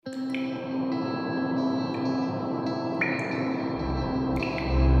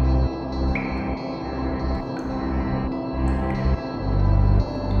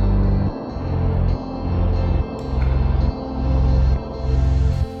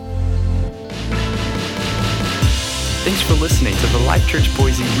Thanks for listening to the Life Church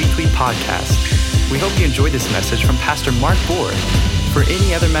Boise Weekly Podcast. We hope you enjoyed this message from Pastor Mark Bohr. For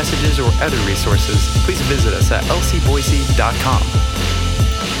any other messages or other resources, please visit us at lcboise.com.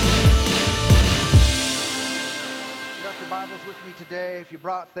 You got your Bibles with me today. If you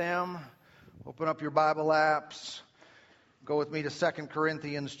brought them, open up your Bible apps. Go with me to 2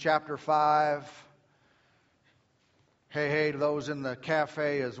 Corinthians chapter 5. Hey, those in the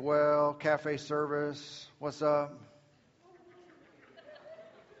cafe as well. Cafe service. What's up?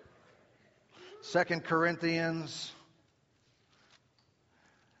 2 Corinthians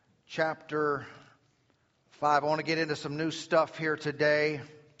chapter 5. I want to get into some new stuff here today.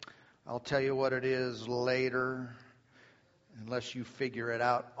 I'll tell you what it is later, unless you figure it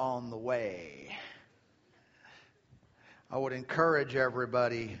out on the way. I would encourage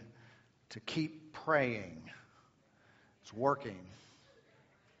everybody to keep praying. It's working.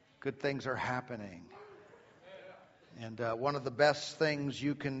 Good things are happening. And one of the best things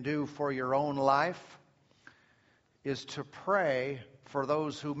you can do for your own life is to pray for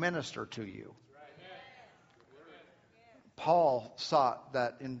those who minister to you. Paul sought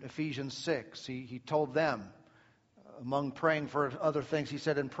that in Ephesians 6. He told them, among praying for other things, he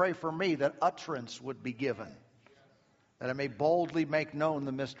said, "And pray for me that utterance would be given, that I may boldly make known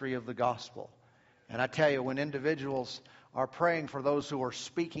the mystery of the gospel." And I tell you, when individuals are praying for those who are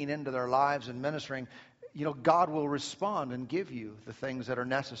speaking into their lives and ministering, God will respond and give you the things that are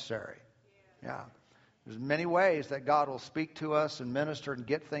necessary. Yeah. There's many ways that God will speak to us and minister and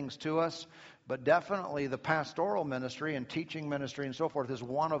get things to us, but definitely the pastoral ministry and teaching ministry and so forth is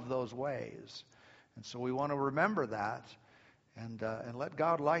one of those ways. And so we want to remember that and let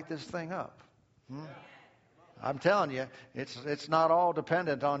God light this thing up. I'm telling you, it's not all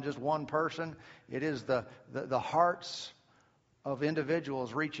dependent on just one person. It is the hearts of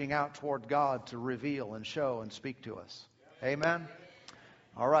individuals reaching out toward God to reveal and show and speak to us. Amen?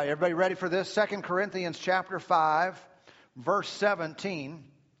 All right, everybody ready for this? 2 Corinthians chapter 5, verse 17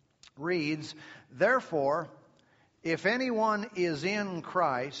 reads, "Therefore, if anyone is in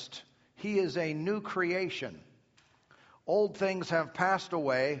Christ, he is a new creation. Old things have passed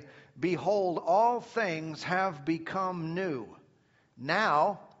away. Behold, all things have become new.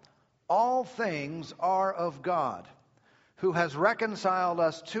 Now, all things are of God, who has reconciled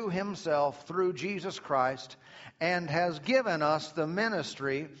us to himself through Jesus Christ and has given us the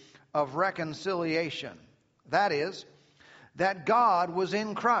ministry of reconciliation. That is, that God was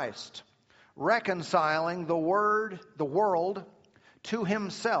in Christ, reconciling the world to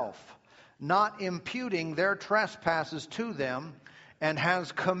himself, not imputing their trespasses to them, and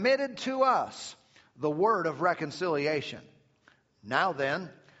has committed to us the word of reconciliation. Now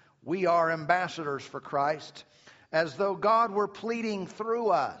then, we are ambassadors for Christ, as though God were pleading through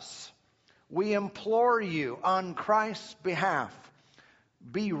us. We implore you on Christ's behalf,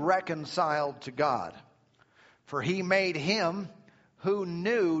 be reconciled to God. For he made him who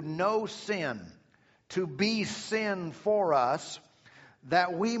knew no sin to be sin for us,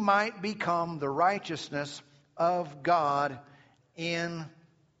 that we might become the righteousness of God in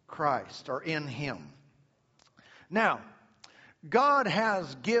Christ," or in him. Now, God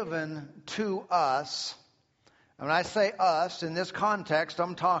has given to us, and when I say us, in this context,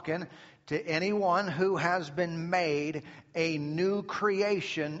 I'm talking to anyone who has been made a new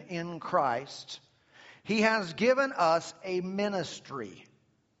creation in Christ. He has given us a ministry.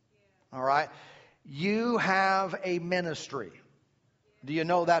 All right? You have a ministry. Do you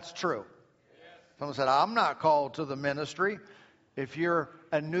know that's true? Someone said, "I'm not called to the ministry." If you're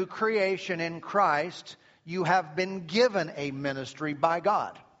a new creation in Christ, you have been given a ministry by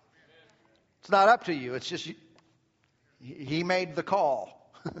God. It's not up to you. It's just he made the call.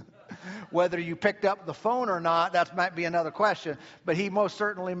 Whether you picked up the phone or not, that might be another question. But he most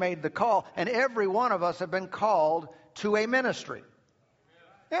certainly made the call. And every one of us have been called to a ministry.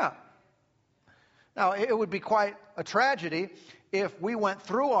 Yeah. Now, it would be quite a tragedy if we went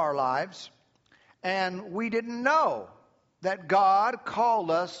through our lives and we didn't know that God called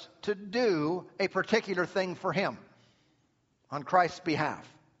us to do a particular thing for him on Christ's behalf.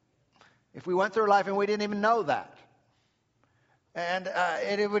 If we went through life and we didn't even know that. And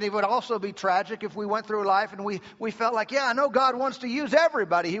it would also be tragic if we went through life and we felt like, yeah, I know God wants to use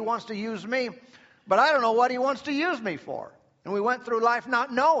everybody. He wants to use me, but I don't know what he wants to use me for. And we went through life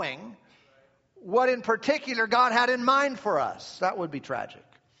not knowing what in particular God had in mind for us. That would be tragic.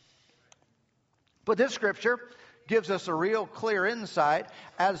 But this scripture gives us a real clear insight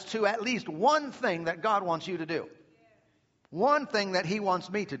as to at least one thing that God wants you to do. One thing that he wants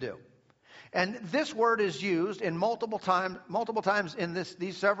me to do. And this word is used in multiple times in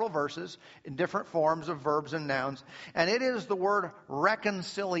these several verses in different forms of verbs and nouns. And it is the word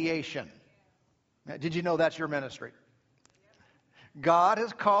reconciliation. Now, did you know that's your ministry? God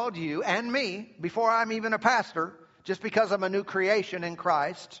has called you and me, before I'm even a pastor, just because I'm a new creation in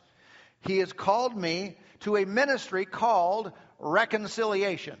Christ, He has called me to a ministry called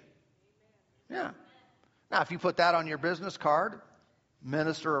reconciliation. Yeah. Now, if you put that on your business card,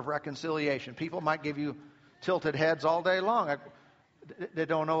 Minister of Reconciliation, people might give you tilted heads all day long. They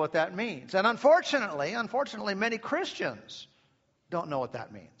don't know what that means. And unfortunately, many Christians don't know what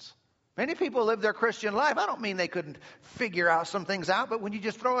that means. Many people live their Christian life. I don't mean they couldn't figure out some things out, but when you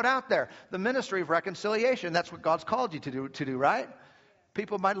just throw it out there, the ministry of reconciliation, that's what God's called you to do, right?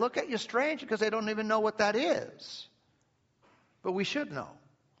 People might look at you strange because they don't even know what that is. But we should know.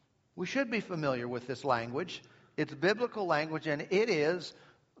 We should be familiar with this language. It's biblical language, and it is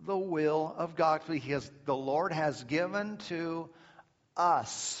the will of God, because the Lord has given to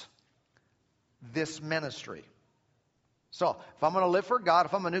us this ministry. So, if I'm going to live for God,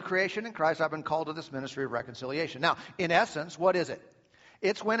 if I'm a new creation in Christ, I've been called to this ministry of reconciliation. Now, in essence, what is it?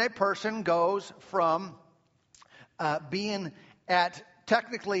 It's when a person goes from being at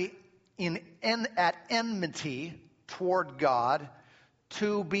enmity toward God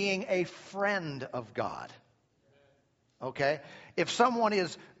to being a friend of God. Okay? If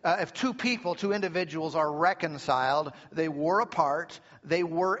two individuals are reconciled, they were apart, they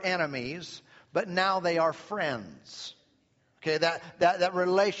were enemies, but now they are friends. Okay, that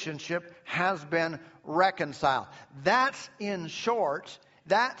relationship has been reconciled. That's, in short,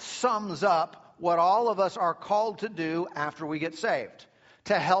 that sums up what all of us are called to do after we get saved.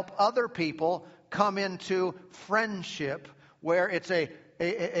 To help other people come into friendship where it's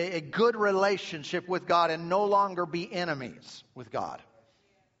a good relationship with God and no longer be enemies with God.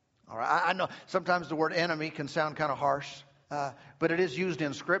 All right, I know sometimes the word enemy can sound kind of harsh, but it is used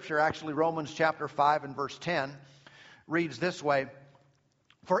in Scripture. Actually, Romans chapter 5 and verse 10 reads this way: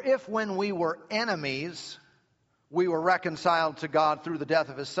 "For if when we were enemies, we were reconciled to God through the death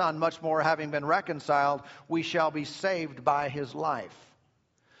of His Son, much more having been reconciled, we shall be saved by His life."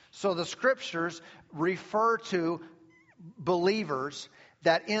 So the Scriptures refer to believers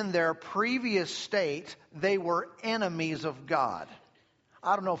that in their previous state, they were enemies of God.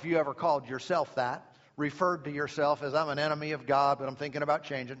 I don't know if you ever called yourself that, referred to yourself as, I'm an enemy of God, but I'm thinking about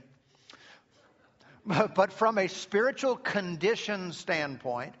changing. But from a spiritual condition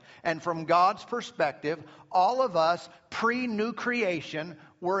standpoint, and from God's perspective, all of us, pre-new creation,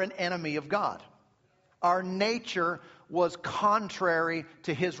 were an enemy of God. Our nature was contrary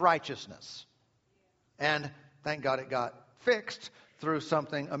to His righteousness. And thank God it got fixed through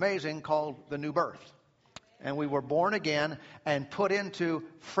something amazing called the new birth. And we were born again and put into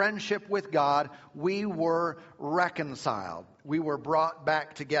friendship with God. We were reconciled. We were brought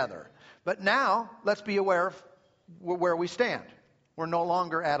back together. But now, let's be aware of where we stand. We're no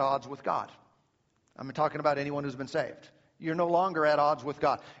longer at odds with God. I'm talking about anyone who's been saved. You're no longer at odds with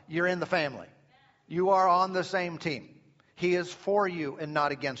God. You're in the family. You are on the same team. He is for you and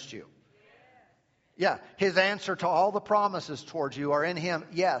not against you. Yeah, His answer to all the promises towards you are in Him,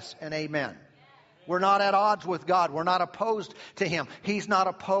 yes and amen. We're not at odds with God. We're not opposed to Him. He's not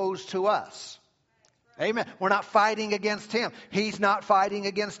opposed to us. Amen. We're not fighting against Him. He's not fighting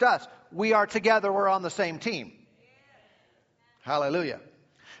against us. We are together. We're on the same team. Hallelujah.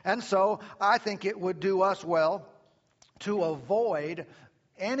 And so I think it would do us well to avoid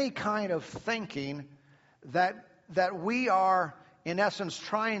any kind of thinking that we are, in essence,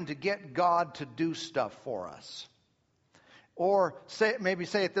 trying to get God to do stuff for us. Or maybe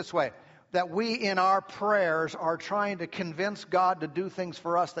say it this way, that we in our prayers are trying to convince God to do things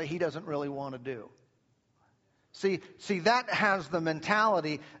for us that He doesn't really want to do. See, that has the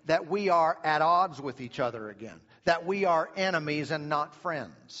mentality that we are at odds with each other again, that we are enemies and not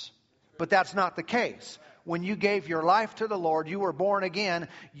friends. But that's not the case. When you gave your life to the Lord, you were born again,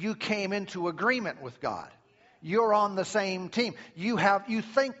 you came into agreement with God. You're on the same team. You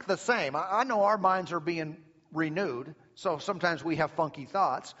think the same. I know our minds are being renewed, so sometimes we have funky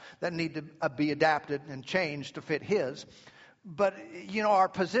thoughts that need to be adapted and changed to fit His. But, our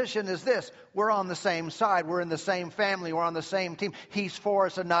position is this. We're on the same side. We're in the same family. We're on the same team. He's for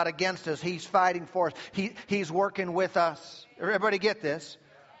us and not against us. He's fighting for us. He's working with us. Everybody get this?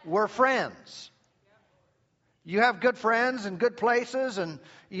 We're friends. You have good friends and good places, and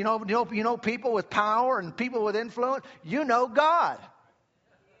you know people with power and people with influence. You know God.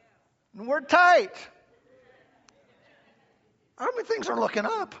 And we're tight. I mean, things are looking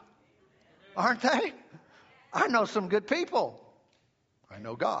up, aren't they? I know some good people. I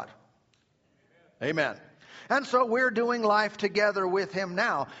know God. Amen. And so we're doing life together with him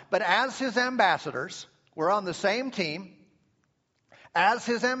now. But as his ambassadors, we're on the same team. As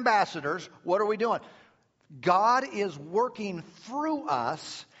his ambassadors, what are we doing? God is working through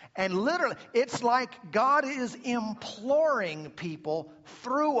us. And literally, it's like God is imploring people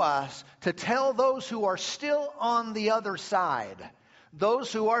through us to tell those who are still on the other side,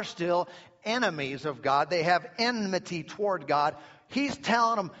 those who are still enemies of God, they have enmity toward God. He's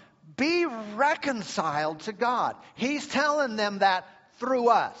telling them, be reconciled to God. He's telling them that through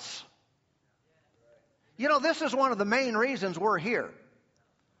us. You know, this is one of the main reasons we're here.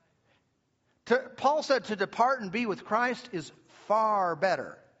 Paul said to depart and be with Christ is far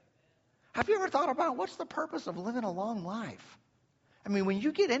better. Have you ever thought about what's the purpose of living a long life? I mean, when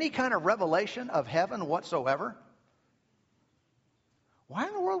you get any kind of revelation of heaven whatsoever, why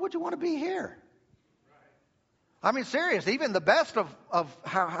in the world would you want to be here? I mean, serious, even the best of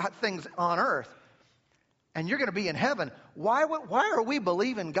how things on earth, and you're going to be in heaven, why are we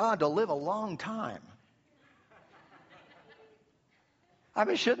believing God to live a long time? I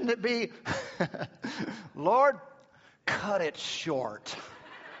mean, shouldn't it be, Lord, cut it short.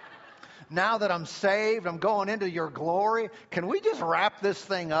 Now that I'm saved, I'm going into your glory. Can we just wrap this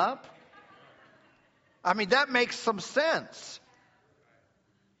thing up? I mean, that makes some sense.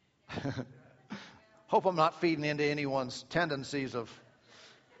 Hope I'm not feeding into anyone's tendencies of,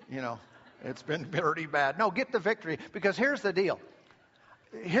 it's been pretty bad. No, get the victory. Because here's the deal.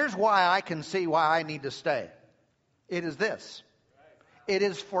 Here's why I can see why I need to stay. It is this. It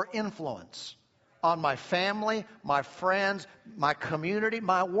is for influence on my family, my friends, my community,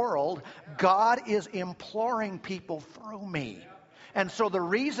 my world. God is imploring people through me. And so the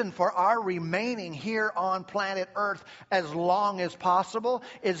reason for our remaining here on planet Earth as long as possible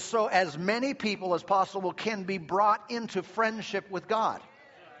is so as many people as possible can be brought into friendship with God.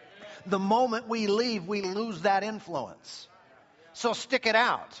 The moment we leave, we lose that influence. So stick it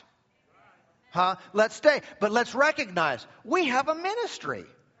out. Let's stay. But let's recognize we have a ministry.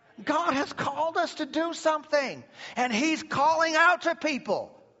 God has called us to do something. And He's calling out to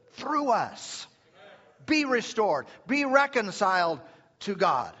people through us. Be restored. Be reconciled to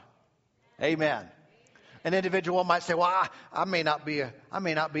God. Amen. An individual might say, well, I may not be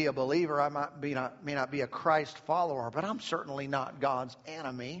a believer. I may not be a Christ follower, but I'm certainly not God's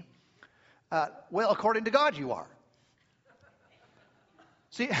enemy. Well, according to God, you are.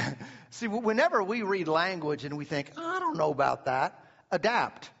 See, whenever we read language and we think, I don't know about that,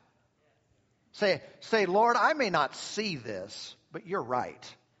 adapt. Say, Lord, I may not see this, but you're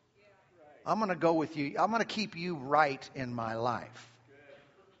right. I'm going to go with you. I'm going to keep you right in my life.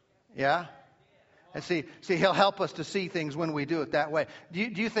 Yeah? And see, He'll help us to see things when we do it that way. Do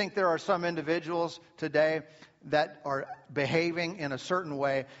you think there are some individuals today that are behaving in a certain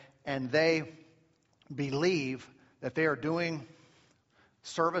way and they believe that they are doing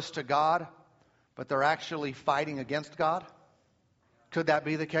service to God, but they're actually fighting against God? Could that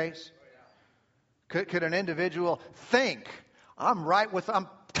be the case? Could an individual think, I'm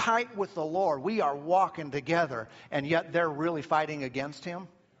tight with the Lord, we are walking together, and yet they're really fighting against Him?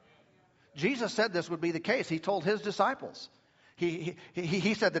 Jesus said this would be the case. He told His disciples. He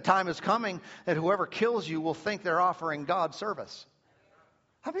said the time is coming that whoever kills you will think they're offering God service.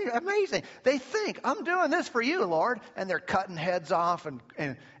 I mean, amazing. They think, I'm doing this for you, Lord, and they're cutting heads off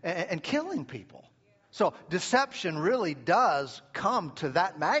and killing people. So deception really does come to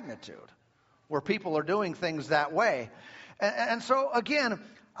that magnitude where people are doing things that way. And so, again,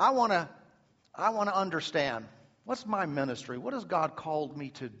 I want to understand, what's my ministry? What has God called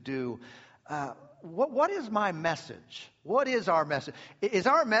me to do? What is my message? What is our message? Is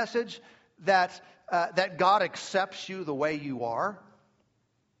our message that God accepts you the way you are?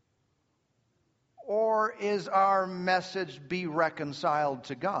 Or is our message be reconciled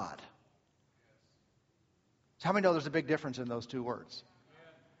to God? So how many know there's a big difference in those two words?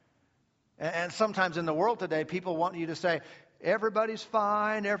 And sometimes in the world today, people want you to say, everybody's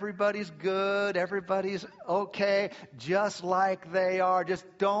fine, everybody's good, everybody's okay, just like they are. Just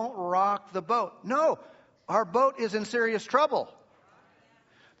don't rock the boat. No, our boat is in serious trouble.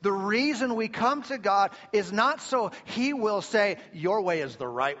 The reason we come to God is not so He will say, your way is the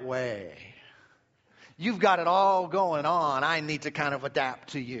right way. You've got it all going on. I need to kind of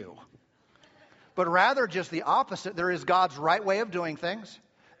adapt to you. But rather just the opposite. There is God's right way of doing things.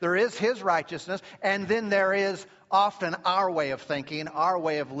 There is His righteousness. And then there is often our way of thinking, our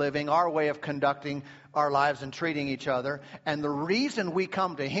way of living, our way of conducting our lives and treating each other. And the reason we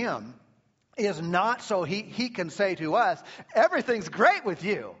come to Him is not so He can say to us, everything's great with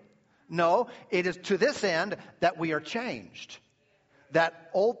you. No, it is to this end that we are changed. that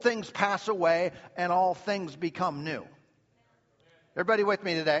old things pass away and all things become new. Everybody with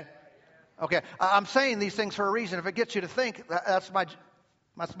me today? Okay, I'm saying these things for a reason. If it gets you to think, that's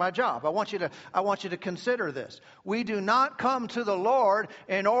my job. I want you to consider this. We do not come to the Lord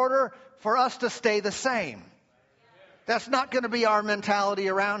in order for us to stay the same. That's not going to be our mentality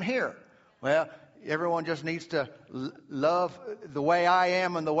around here. Well, everyone just needs to love the way I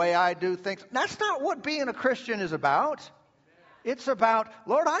am and the way I do things. That's not what being a Christian is about. It's about,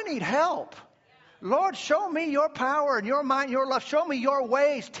 Lord, I need help. Lord, show me your power and your mind, your love. Show me your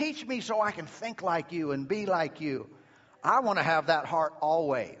ways. Teach me so I can think like you and be like you. I want to have that heart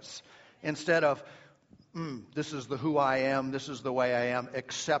always. Instead of, this is who I am. This is the way I am.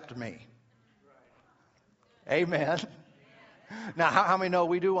 Accept me. Amen. Now, how many know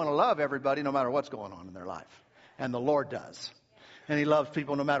we do want to love everybody no matter what's going on in their life? And the Lord does. And He loves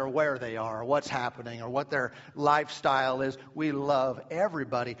people no matter where they are, or what's happening, or what their lifestyle is. We love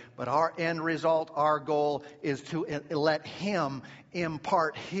everybody. But our end result, our goal, is to let Him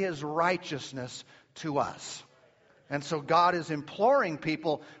impart His righteousness to us. And so God is imploring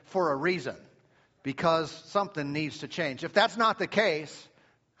people for a reason. Because something needs to change. If that's not the case,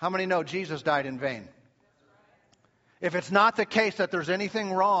 how many know Jesus died in vain? If it's not the case that there's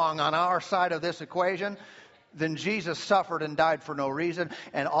anything wrong on our side of this equation, then Jesus suffered and died for no reason.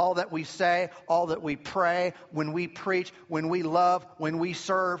 And all that we say, all that we pray, when we preach, when we love, when we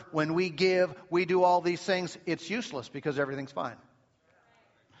serve, when we give, we do all these things, it's useless because everything's fine.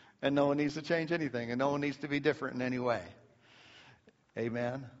 And no one needs to change anything, and no one needs to be different in any way.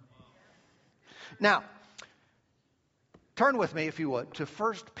 Amen. Now, turn with me, if you would, to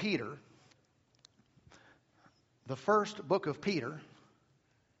 1 Peter. The first book of Peter.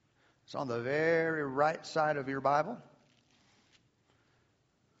 It's on the very right side of your Bible.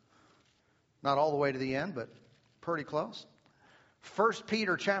 Not all the way to the end, but pretty close. 1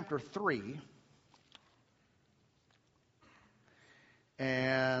 Peter chapter 3.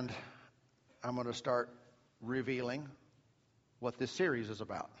 And I'm going to start revealing what this series is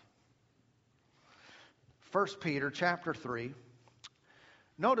about. 1 Peter chapter 3.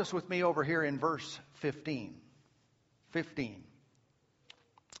 Notice with me over here in verse 15. 15.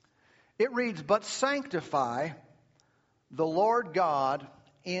 It reads, "But sanctify the Lord God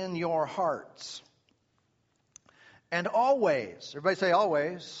in your hearts. And always," everybody say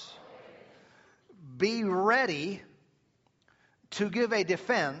always, "be ready to give a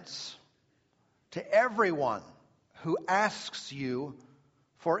defense to everyone who asks you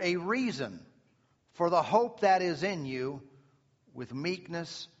for a reason for the hope that is in you with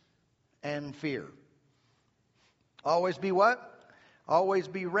meekness and fear." Always be what? Always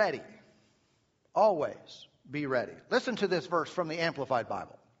be ready. Always be ready. Listen to this verse from the Amplified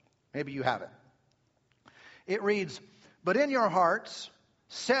Bible. Maybe you have it. It reads, "But in your hearts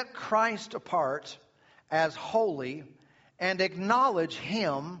set Christ apart as holy and acknowledge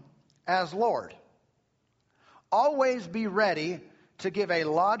Him as Lord. Always be ready to give a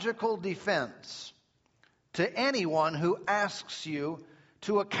logical defense to anyone who asks you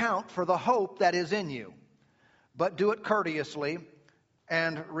to account for the hope that is in you. But do it courteously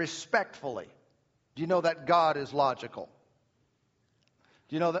and respectfully." Do you know that God is logical?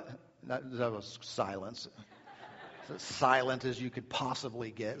 Do you know that? That was silence. As silent as you could possibly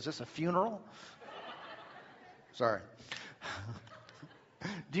get. Is this a funeral? Sorry.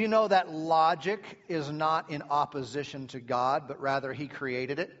 Do you know that logic is not in opposition to God, but rather He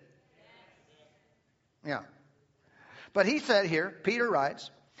created it? Yeah. But he said here, Peter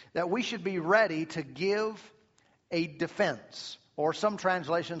writes, that we should be ready to give a defense, or some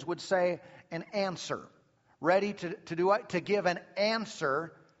translations would say an answer. Ready to do what? To give an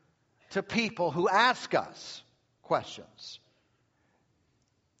answer to people who ask us questions.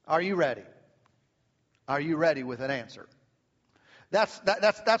 Are you ready? Are you ready with an answer? That's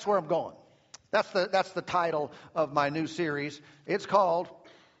where I'm going. That's the title of my new series. It's called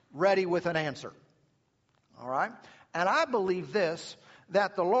Ready with an Answer. All right? And I believe this,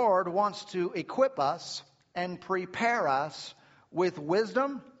 that the Lord wants to equip us and prepare us with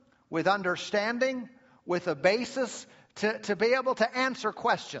wisdom, with understanding, with a basis to be able to answer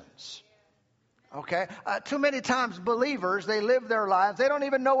questions. Okay? Too many times believers, they live their lives, they don't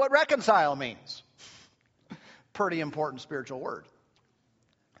even know what reconcile means. Pretty important spiritual word.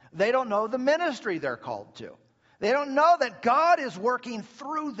 They don't know the ministry they're called to. They don't know that God is working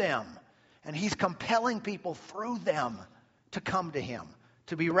through them. And He's compelling people through them to come to Him,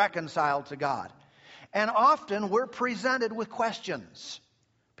 to be reconciled to God. And often we're presented with questions.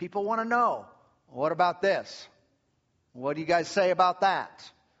 People want to know, what about this? What do you guys say about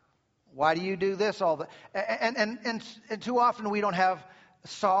that? Why do you do this all the and too often we don't have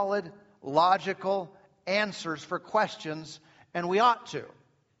solid, logical answers for questions, and we ought to.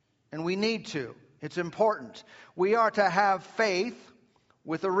 And we need to. It's important. We are to have faith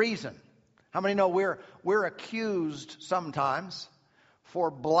with a reason. How many know we're accused sometimes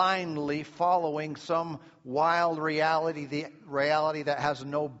for blindly following some wild reality, the reality that has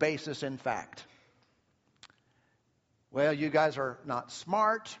no basis in fact? Well, you guys are not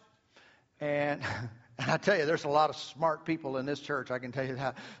smart. And I tell you, there's a lot of smart people in this church. I can tell you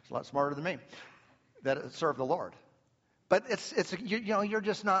that. It's a lot smarter than me that serve the Lord. But you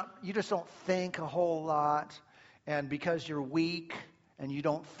just don't think a whole lot. And because you're weak and you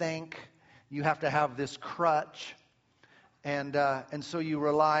don't think, you have to have this crutch. And so you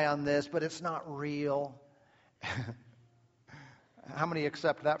rely on this, but it's not real. How many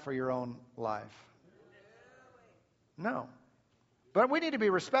accept that for your own life? No. But we need to be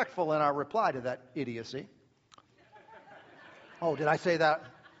respectful in our reply to that idiocy. Oh, did I say that?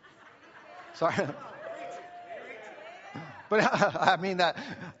 Sorry. But I mean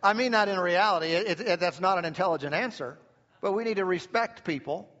that in reality. That's not an intelligent answer. But we need to respect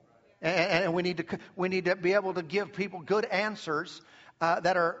people, and we need to be able to give people good answers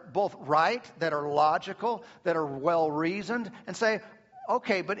that are both right, that are logical, that are well reasoned, and say,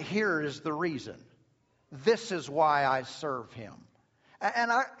 okay, but here is the reason. This is why I serve Him.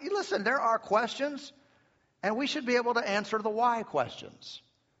 And listen, there are questions, and we should be able to answer the why questions.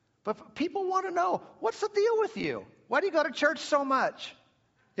 But people want to know, what's the deal with you? Why do you go to church so much?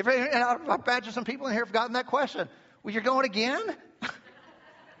 And I bet some people in here have gotten that question. Well, you're going again?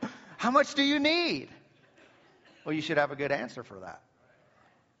 How much do you need? Well, you should have a good answer for that.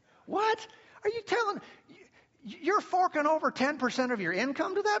 What? Are you telling? You're forking over 10% of your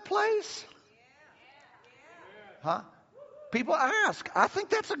income to that place? Huh? People ask. I think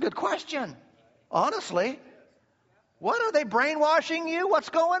that's a good question. Honestly. What, are they brainwashing you? What's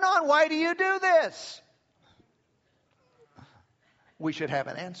going on? Why do you do this? We should have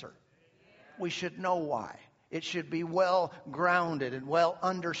an answer. We should know why. It should be well grounded and well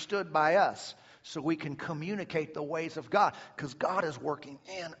understood by us so we can communicate the ways of God, because God is working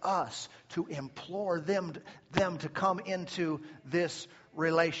in us to implore them to come into this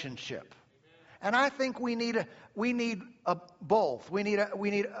relationship. And I think we need both. We need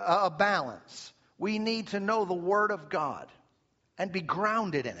a balance. We need to know the Word of God and be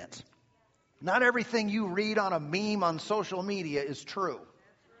grounded in it. Not everything you read on a meme on social media is true.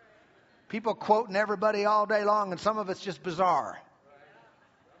 People quoting everybody all day long, and some of it's just bizarre.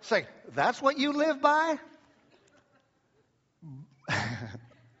 Say, that's what you live by?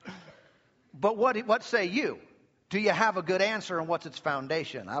 But what say you? Do you have a good answer, and what's its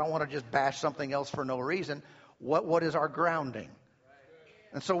foundation? I don't want to just bash something else for no reason. What is our grounding?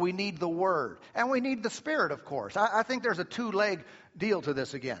 And so we need the Word. And we need the Spirit, of course. I think there's a two-leg deal to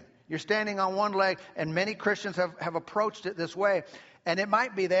this again. You're standing on one leg, and many Christians have approached it this way. And it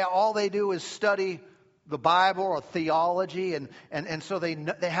might be all they do is study the Bible or theology, and so they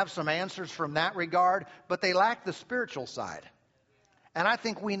have some answers from that regard, but they lack the spiritual side. And I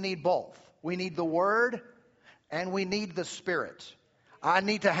think we need both. We need the Word, and we need the Spirit. I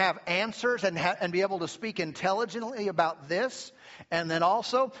need to have answers and be able to speak intelligently about this, and then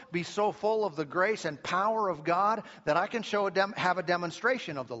also be so full of the grace and power of God that I can have a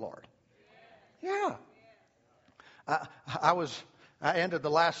demonstration of the Lord. Yeah. I ended the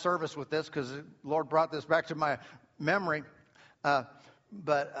last service with this because the Lord brought this back to my memory.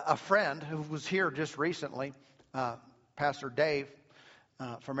 But a friend who was here just recently, Pastor Dave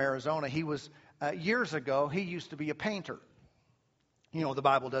from Arizona, he was years ago, he used to be a painter. You know, the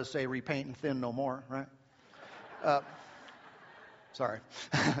Bible does say repaint and thin no more, right? Sorry.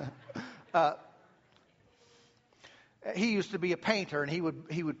 He used to be a painter, and he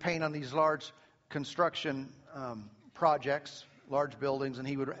would paint on these large construction projects, large buildings, and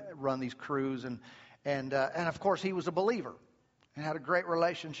he would run these crews, and of course he was a believer and had a great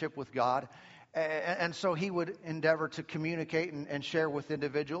relationship with God, and so he would endeavor to communicate and share with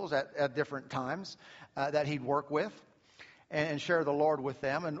individuals at different times that he'd work with, and share the Lord with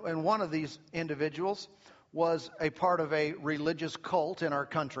them. And one of these individuals was a part of a religious cult in our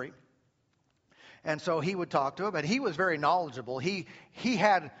country. And so he would talk to him, and he was very knowledgeable. He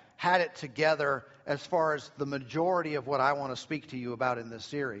had it together as far as the majority of what I want to speak to you about in this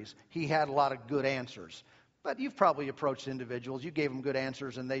series. He had a lot of good answers. But you've probably approached individuals, you gave them good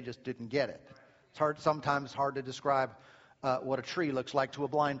answers, and they just didn't get it. It's sometimes hard to describe what a tree looks like to a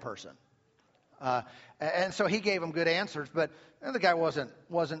blind person. And so he gave him good answers, but the guy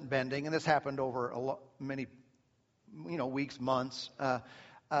wasn't bending, and this happened over many weeks, months.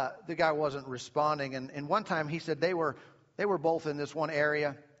 the guy wasn't responding. And one time he said they were both in this one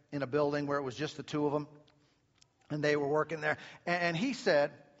area in a building where it was just the two of them, and they were working there. And he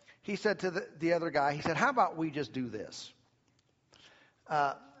said to the other guy, he said, how about we just do this?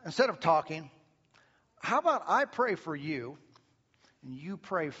 Instead of talking, how about I pray for you and you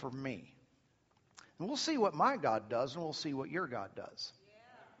pray for me? And we'll see what my God does, and we'll see what your God does.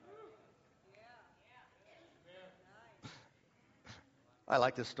 I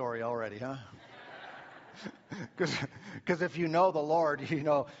like this story already, huh? Because if you know the Lord, you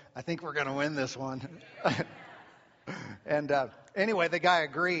know, I think we're going to win this one. And anyway, the guy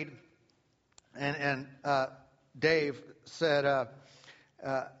agreed. And Dave said,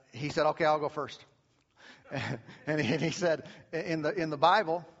 he said, okay, I'll go first. And he said, in the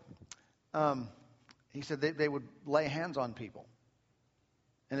Bible, he said they would lay hands on people.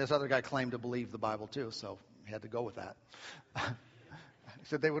 And this other guy claimed to believe the Bible too, so he had to go with that. He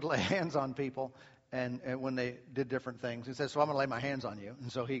said they would lay hands on people, and when they did different things. He said, so I'm going to lay my hands on you.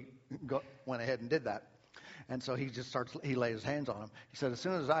 And so he went ahead and did that. And so he laid his hands on him. He said, as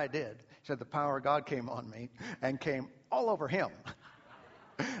soon as I did, he said, the power of God came on me and came all over him.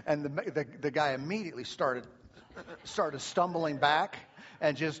 And the guy immediately started stumbling back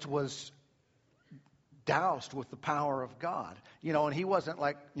and just was doused with the power of God. You know, and he wasn't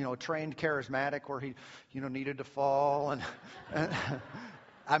like, you know, a trained charismatic where he, you know, needed to fall. And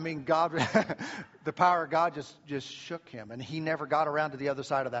I mean, God, the power of God just shook him. And he never got around to the other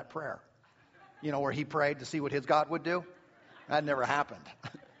side of that prayer. You know, where he prayed to see what his God would do. That never happened.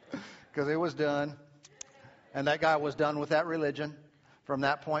 Because it was done. And that guy was done with that religion from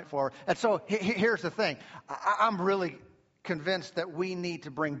that point forward. And so here's the thing. I'm really convinced that we need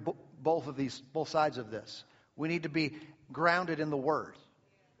to bring both sides of this. We need to be grounded in the Word,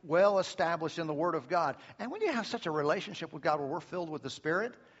 well established in the Word of God. And when you have such a relationship with God where we're filled with the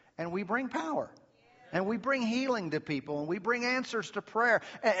Spirit, and we bring power, and we bring healing to people, and we bring answers to prayer,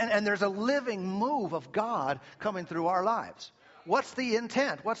 and there's a living move of God coming through our lives. What's the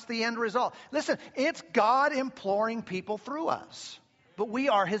intent? What's the end result? Listen, it's God imploring people through us, but we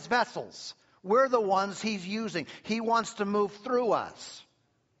are His vessels. We're the ones He's using. He wants to move through us.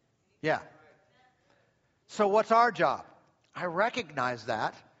 Yeah. So what's our job? I recognize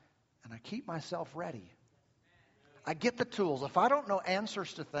that, and I keep myself ready. I get the tools. If I don't know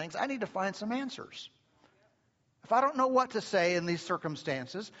answers to things, I need to find some answers. If I don't know what to say in these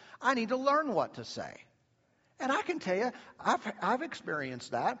circumstances, I need to learn what to say. And I can tell you, I've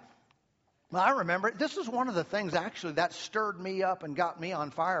experienced that. Well, I remember, this is one of the things actually that stirred me up and got me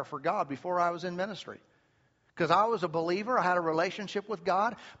on fire for God before I was in ministry. Because I was a believer, I had a relationship with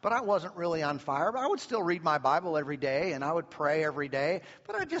God, but I wasn't really on fire. But I would still read my Bible every day, and I would pray every day,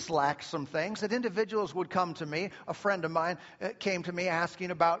 but I just lacked some things. And individuals would come to me. A friend of mine came to me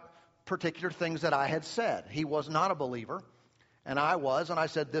asking about particular things that I had said. He was not a believer, and I was, and I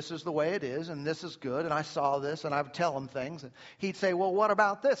said, this is the way it is, and this is good, and I saw this, and I would tell him things. And he'd say, well, what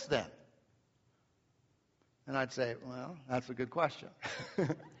about this then? And I'd say, well, that's a good question.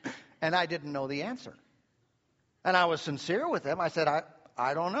 And I didn't know the answer. And I was sincere with him. I said,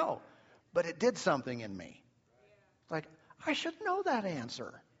 I don't know. But it did something in me. Like, I should know that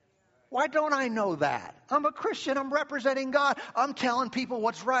answer. Why don't I know that? I'm a Christian. I'm representing God. I'm telling people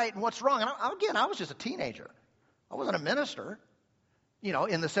what's right and what's wrong. And again, I was just a teenager. I wasn't a minister, you know,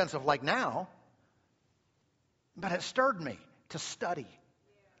 in the sense of like now. But it stirred me to study.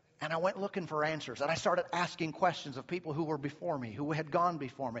 And I went looking for answers. And I started asking questions of people who were before me, who had gone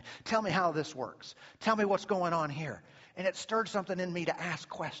before me. Tell me how this works. Tell me what's going on here. And it stirred something in me to ask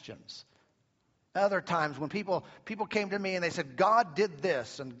questions. Other times when people came to me and they said, God did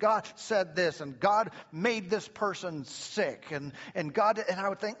this, and God said this, and God made this person sick. And I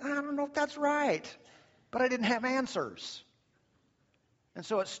would think, I don't know if that's right. But I didn't have answers. And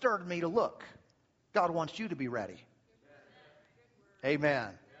so it stirred me to look. God wants you to be ready. Amen.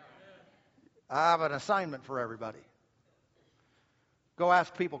 I have an assignment for everybody. Go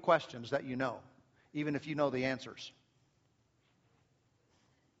ask people questions that you know, even if you know the answers.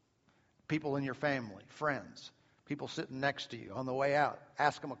 People in your family, friends, people sitting next to you on the way out.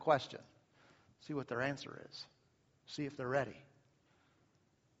 Ask them a question. See what their answer is. See if they're ready.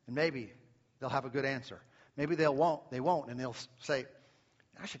 And maybe they'll have a good answer. Maybe they won't, and they'll say,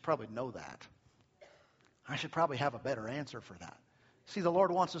 I should probably know that. I should probably have a better answer for that. See, the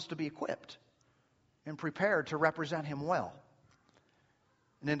Lord wants us to be equipped and prepared to represent Him well.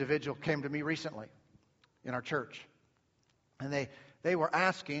 An individual came to me recently in our church, and they were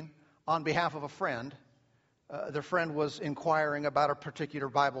asking on behalf of a friend. Their friend was inquiring about a particular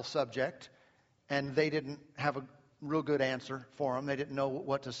Bible subject, and they didn't have real good answer for them. They didn't know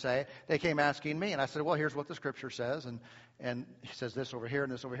what to say. They came asking me, and I said, well, here's what the Scripture says. And he says this over here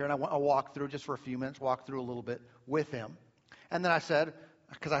and this over here. And I walked through just for a few minutes, walked through a little bit with him. And then I said,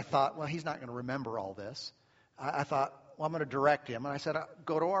 because I thought, well, he's not going to remember all this. I thought, well, I'm going to direct him. And I said,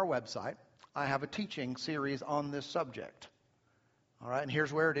 go to our website. I have a teaching series on this subject. All right, and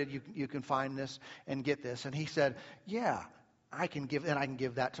here's where it is. You can find this and get this. And he said, yeah, I can give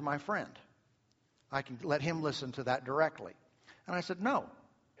that to my friend. I can let him listen to that directly. And I said, no.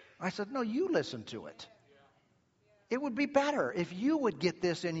 You listen to it. It would be better if you would get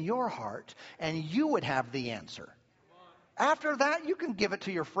this in your heart and you would have the answer. After that, you can give it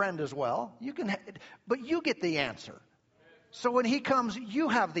to your friend as well. But you get the answer. So when he comes, you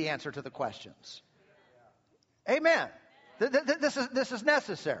have the answer to the questions. Amen. This is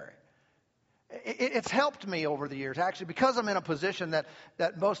necessary. It's helped me over the years. Actually, because I'm in a position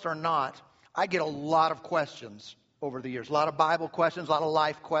that most are not, I get a lot of questions over the years. A lot of Bible questions, a lot of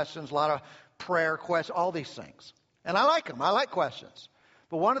life questions, a lot of prayer questions, all these things. And I like them. I like questions.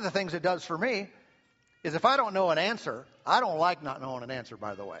 But one of the things it does for me is if I don't know an answer, I don't like not knowing an answer,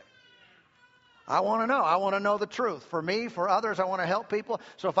 by the way. I want to know. I want to know the truth. For me, for others, I want to help people.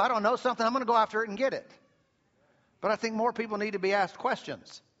 So if I don't know something, I'm going to go after it and get it. But I think more people need to be asked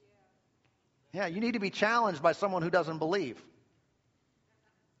questions. Yeah, you need to be challenged by someone who doesn't believe.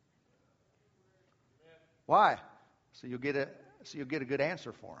 Why? So you'll get a good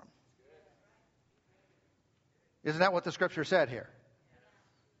answer for them. Isn't that what the Scripture said here?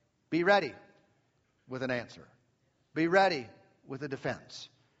 Be ready with an answer. Be ready with a defense.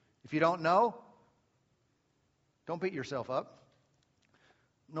 If you don't know, don't beat yourself up.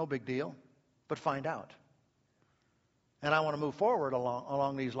 No big deal. But find out. And I want to move forward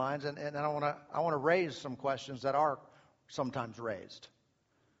along these lines, and I want to raise some questions that are sometimes raised,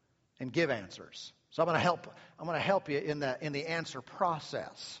 and give answers. So I'm going to help you in the answer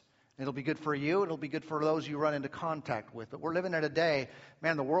process. It'll be good for you. It'll be good for those you run into contact with. But we're living in a day,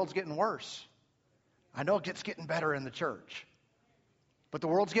 man, the world's getting worse. I know it's getting better in the church. But the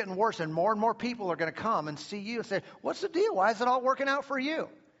world's getting worse, and more people are going to come and see you and say, what's the deal? Why is it all working out for you?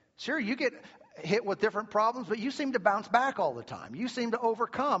 Sure, you get hit with different problems, but you seem to bounce back all the time. You seem to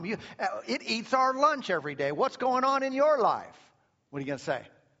overcome. It eats our lunch every day. What's going on in your life? What are you going to say?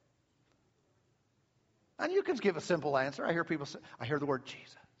 And you can give a simple answer. I hear people say, I hear the word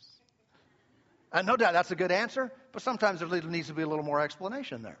Jesus. And no doubt that's a good answer, but sometimes there needs to be a little more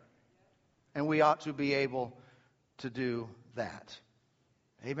explanation there. And we ought to be able to do that.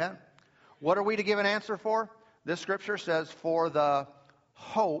 Amen? What are we to give an answer for? This scripture says, for the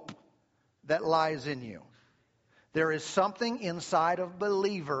hope that lies in you. There is something inside of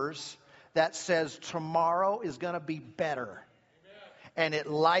believers that says tomorrow is going to be better. And it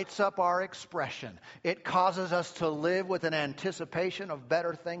lights up our expression. It causes us to live with an anticipation of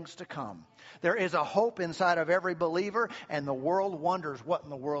better things to come. There is a hope inside of every believer, and the world wonders what in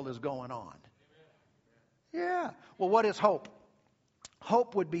the world is going on. Yeah. Well, what is hope?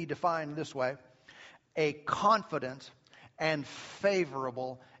 Hope would be defined this way: a confident and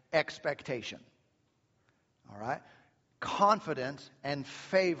favorable expectation. All right? Confident and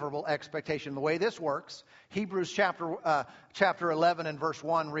favorable expectation. The way this works, Hebrews chapter 11 and verse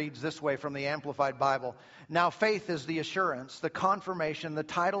 1 reads this way from the Amplified Bible. Now faith is the assurance, the confirmation, the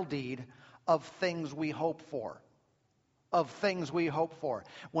title deed of things we hope for. Of things we hope for.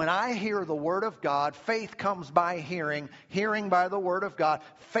 When I hear the Word of God, faith comes by hearing, hearing by the Word of God.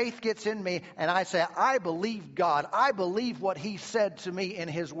 Faith gets in me, and I say, I believe God. I believe what He said to me in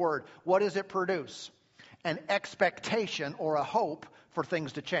His Word. What does it produce? An expectation or a hope for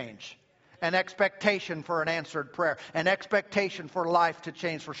things to change. An expectation for an answered prayer. An expectation for life to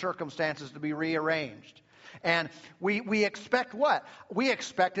change, for circumstances to be rearranged. And we expect what? We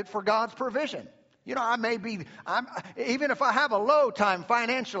expect it for God's provision. You know, even if I have a low time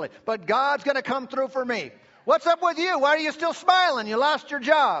financially, but God's going to come through for me. What's up with you? Why are you still smiling? You lost your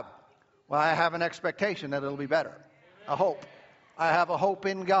job. Well, I have an expectation that it'll be better. A hope. I have a hope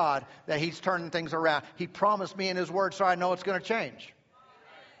in God that He's turning things around. He promised me in His Word, so I know it's going to change.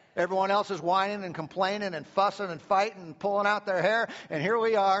 Everyone else is whining and complaining and fussing and fighting and pulling out their hair, and here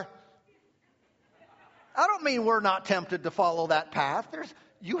we are. I don't mean we're not tempted to follow that path.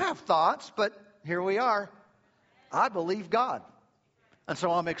 You have thoughts, but here we are. I believe God. And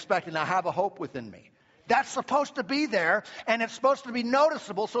so I'm expecting, I have a hope within me. That's supposed to be there, and it's supposed to be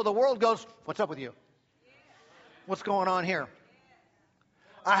noticeable so the world goes, what's up with you? What's going on here?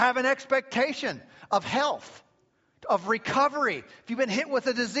 I have an expectation of health, of recovery. If you've been hit with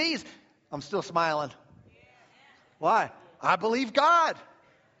a disease, I'm still smiling. Why? I believe God.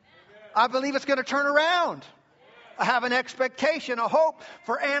 I believe it's going to turn around. have an expectation, a hope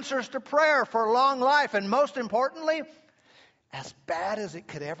for answers to prayer, for long life, and most importantly, as bad as it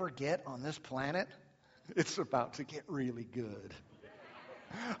could ever get on this planet, it's about to get really good.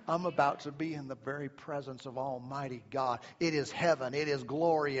 I'm about to be in the very presence of Almighty God. It is heaven. It is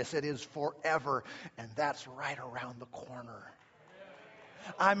glorious. It is forever. And that's right around the corner.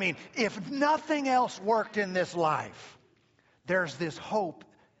 I mean, if nothing else worked in this life, there's this hope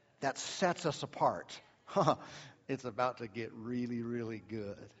that sets us apart. It's about to get really, really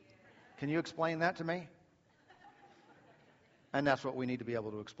good. Can you explain that to me? And that's what we need to be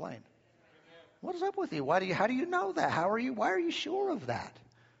able to explain. What is up with you? How do you know that? Why are you sure of that?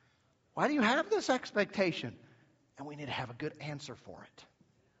 Why do you have this expectation? And we need to have a good answer for it.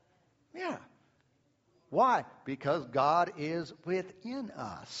 Yeah. Why? Because God is within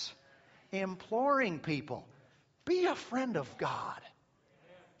us, imploring people, be a friend of God.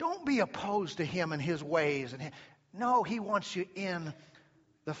 Don't be opposed to Him and His ways. No, He wants you in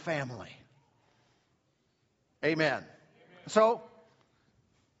the family. Amen. So,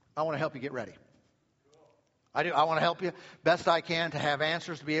 I want to help you get ready. I do. I want to help you best I can to have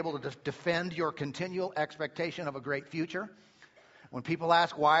answers to be able to defend your continual expectation of a great future. When people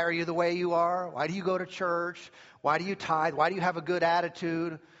ask, why are you the way you are? Why do you go to church? Why do you tithe? Why do you have a good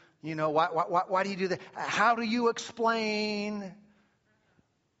attitude? You know, why do you do that? How do you explain?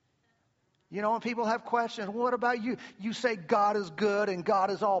 You know, when people have questions, what about you? You say God is good and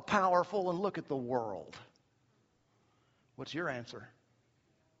God is all powerful, and look at the world. What's your answer?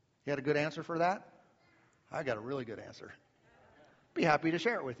 You had a good answer for that? I got a really good answer. Be happy to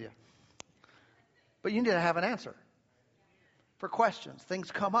share it with you. But you need to have an answer for questions.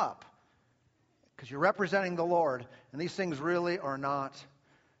 Things come up because you're representing the Lord, and these things really are not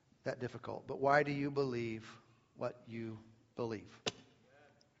that difficult. But why do you believe what you believe?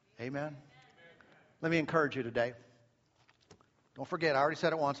 Amen. Let me encourage you today. Don't forget, I already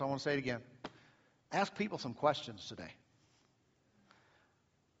said it once, I want to say it again. Ask people some questions today.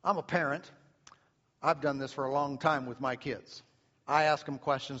 I'm a parent. I've done this for a long time with my kids. I ask them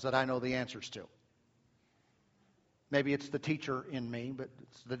questions that I know the answers to. Maybe it's the teacher in me, but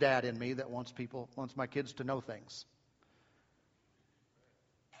it's the dad in me that wants my kids to know things.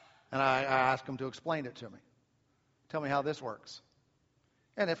 And I ask them to explain it to me. Tell me how this works.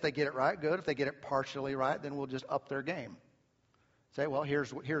 And if they get it right, good. If they get it partially right, then we'll just up their game. Say, well,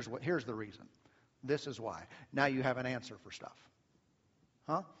 here's the reason. This is why. Now you have an answer for stuff.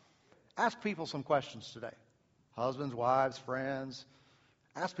 Huh? Ask people some questions today. Husbands, wives, friends.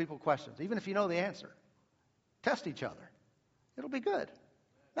 Ask people questions. Even if you know the answer. Test each other. It'll be good.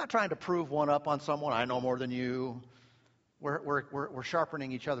 Not trying to prove one up on someone. I know more than you. We're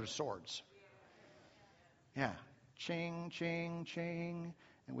sharpening each other's swords. Yeah. Ching, ching, ching.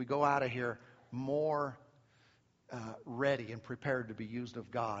 And we go out of here more ready and prepared to be used of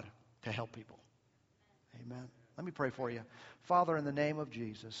God to help people. Amen. Let me pray for you. Father, in the name of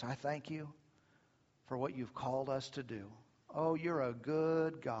Jesus, I thank you for what you've called us to do. Oh, you're a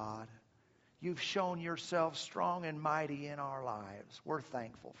good God. You've shown yourself strong and mighty in our lives. We're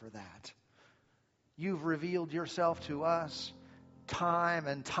thankful for that. You've revealed yourself to us time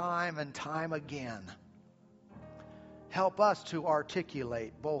and time and time again. Help us to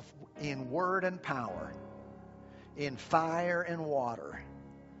articulate both in word and power, in fire and water,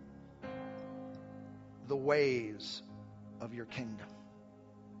 the ways of your kingdom.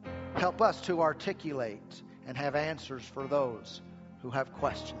 Help us to articulate and have answers for those who have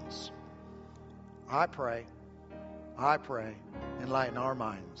questions. I pray, enlighten our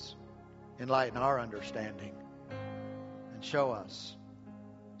minds, enlighten our understanding, and show us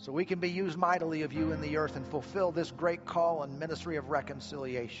so we can be used mightily of you in the earth and fulfill this great call and ministry of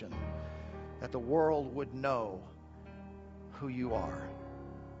reconciliation, that the world would know who you are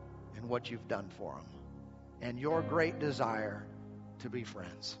and what you've done for them, and your great desire to be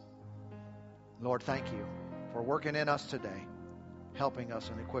friends. Lord, thank you for working in us today, helping us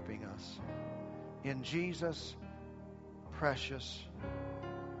and equipping us. In Jesus' precious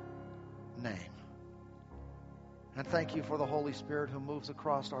name. And thank you for the Holy Spirit who moves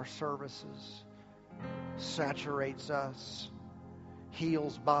across our services, saturates us,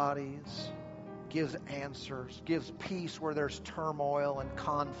 heals bodies, gives answers, gives peace where there's turmoil and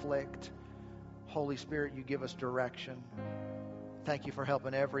conflict. Holy Spirit, you give us direction. Thank you for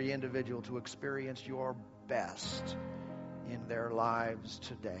helping every individual to experience your best in their lives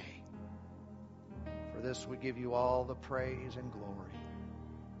today. For this we give you all the praise and glory.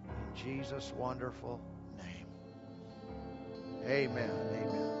 In Jesus' wonderful name. Amen.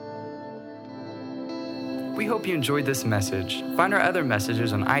 Amen. We hope you enjoyed this message. Find our other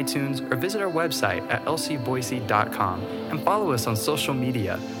messages on iTunes or visit our website at lcboise.com and follow us on social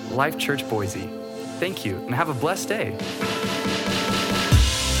media, Life Church Boise. Thank you and have a blessed day.